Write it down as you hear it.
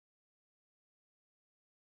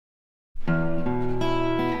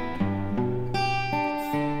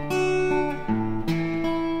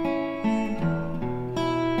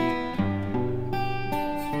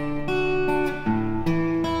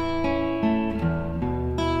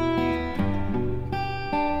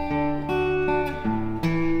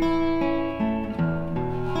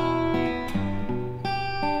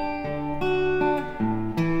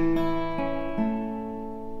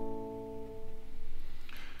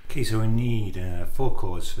Okay, so we need 4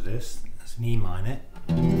 chords for this. That's an E minor,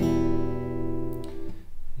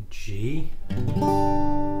 G,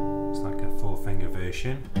 it's like a 4-finger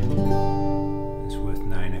version. It's worth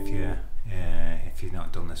knowing if you've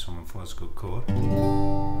not done this one before. It's a good chord.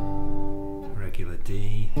 Regular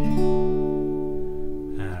D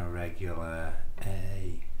and a regular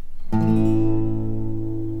A.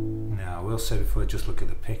 Now I will say before I just look at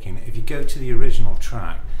the picking, if you go to the original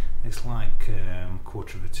track, it's like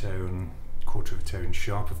quarter of a tone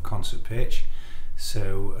sharp of concert pitch,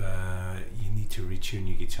 so you need to retune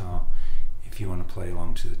your guitar if you want to play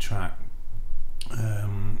along to the track.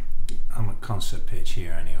 I'm at concert pitch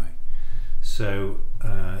here anyway. So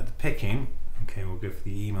the picking, okay, we'll go for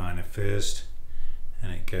the E minor first,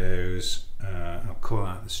 and it goes, I'll call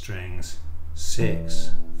out the strings,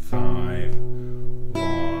 6, 5,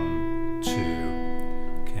 1, 2,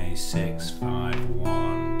 okay, 6, 5,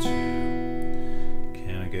 1, 2,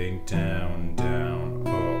 okay, I'm going down, down, up,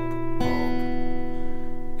 up,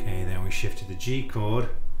 okay, then we shift to the G chord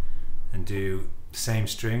and do the same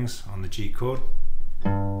strings on the G chord.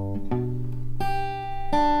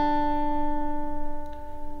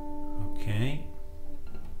 Okay,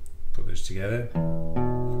 put those together.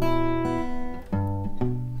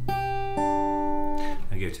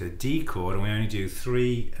 I go to the D chord, and we only do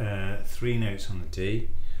three notes on the D.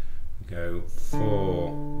 We go 4,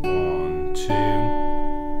 1, 2.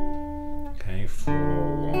 Okay, 4,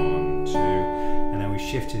 1, 2, and then we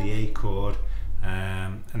shift to the A chord,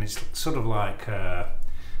 and it's sort of like a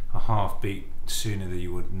half beat sooner than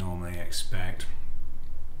you would normally expect.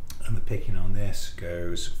 And the picking on this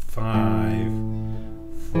goes 5,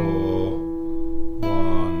 4,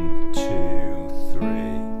 1, 2, 3.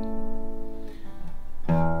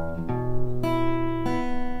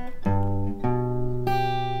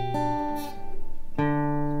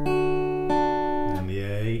 Then the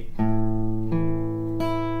A.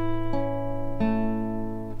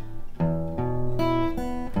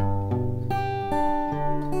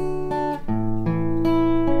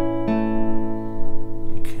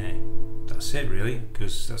 That's it really,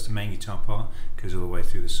 because that's the main guitar part, goes all the way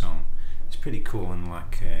through the song. It's pretty cool and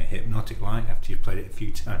like hypnotic like after you've played it a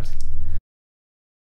few times.